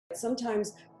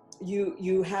Sometimes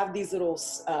you have these little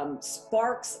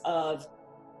sparks of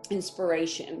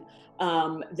inspiration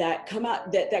that come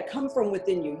out that come from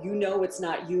within you. You know, it's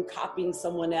not you copying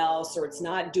someone else, or it's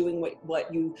not doing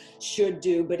what you should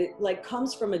do, but it like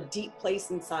comes from a deep place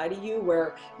inside of you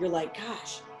where you're like,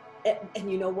 gosh.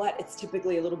 And you know what? It's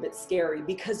typically a little bit scary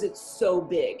because it's so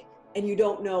big. And you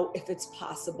don't know if it's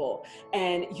possible,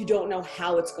 and you don't know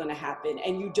how it's going to happen,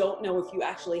 and you don't know if you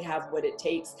actually have what it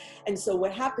takes. And so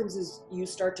what happens is you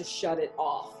start to shut it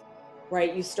off,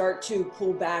 right? You start to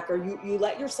pull back, or you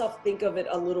let yourself think of it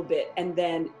a little bit, and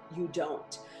then you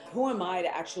don't. Who am I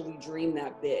to actually dream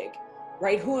that big?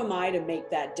 Right? Who am I to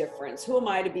make that difference? Who am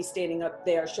I to be standing up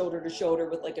there shoulder to shoulder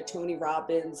with like a Tony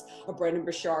Robbins, a Brendan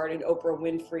Burchard, and Oprah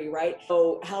Winfrey, right?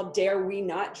 So how dare we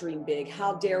not dream big?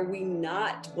 How dare we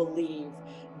not believe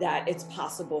that it's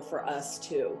possible for us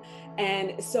too?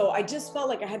 And so I just felt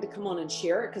like I had to come on and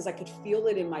share it because I could feel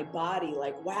it in my body,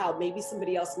 like, wow, maybe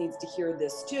somebody else needs to hear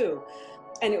this too.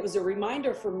 And it was a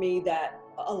reminder for me that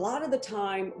a lot of the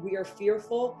time we are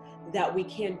fearful that we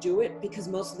can't do it because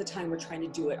most of the time we're trying to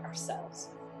do it ourselves.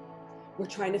 We're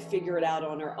trying to figure it out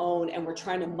on our own, and we're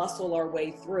trying to muscle our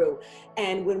way through.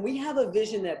 And when we have a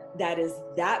vision that is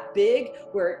that big,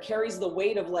 where it carries the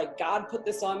weight of like, God put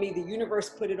this on me, the universe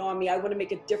put it on me, I want to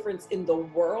make a difference in the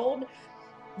world,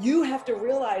 you have to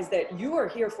realize that you are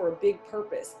here for a big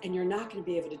purpose, and you're not going to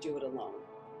be able to do it alone.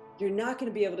 You're not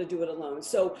going to be able to do it alone.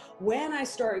 So when I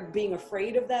start being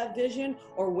afraid of that vision,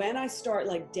 or when I start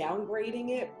like downgrading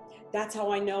it, that's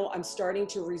how I know I'm starting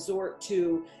to resort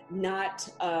to not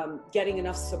getting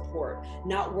enough support,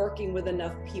 not working with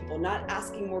enough people, not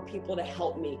asking more people to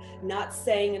help me, not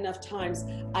saying enough times,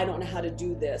 I don't know how to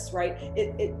do this, right?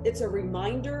 It's a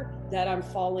reminder that I'm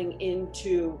falling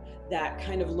into that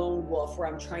kind of lone wolf where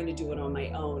I'm trying to do it on my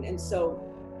own. And so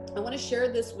I want to share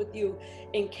this with you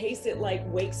in case it like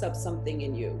wakes up something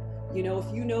in you. You know,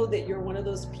 if you know that you're one of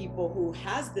those people who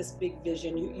has this big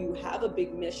vision, you have a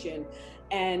big mission,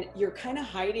 and you're kind of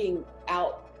hiding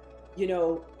out, you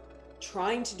know,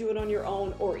 trying to do it on your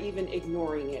own or even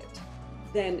ignoring it,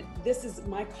 then this is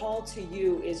my call to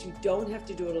you: is you don't have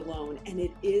to do it alone, and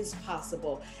it is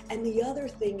possible. And the other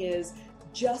thing is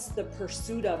just the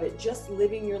pursuit of it, just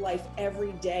living your life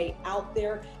every day out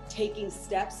there, taking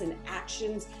steps and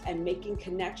actions and making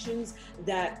connections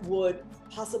that would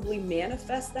possibly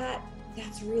manifest that.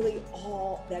 That's really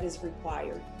all that is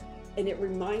required. And it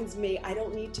reminds me, I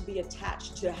don't need to be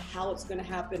attached to how it's going to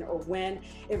happen or when.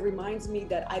 It reminds me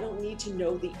that I don't need to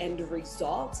know the end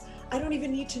result. I don't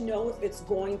even need to know if it's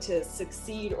going to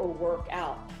succeed or work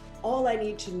out. All I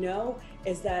need to know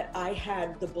is that I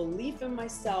had the belief in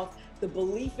myself, the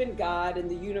belief in God and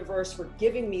the universe for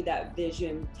giving me that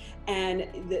vision, and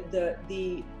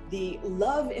the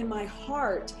love in my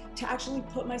heart to actually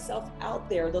put myself out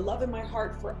there, the love in my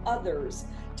heart for others,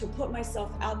 to put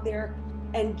myself out there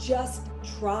and just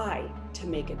try to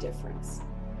make a difference.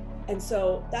 And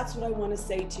so that's what I want to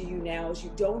say to you now: is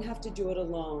you don't have to do it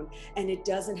alone, and it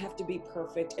doesn't have to be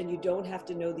perfect, and you don't have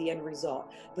to know the end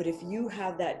result. But if you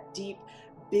have that deep,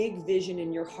 big vision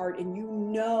in your heart, and you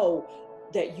know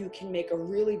that you can make a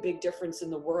really big difference in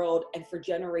the world and for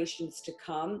generations to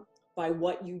come by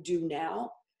what you do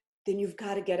now, then you've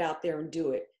got to get out there and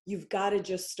do it. You've got to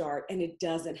just start, and it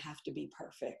doesn't have to be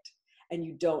perfect, and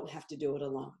you don't have to do it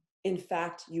alone. In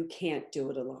fact, you can't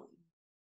do it alone.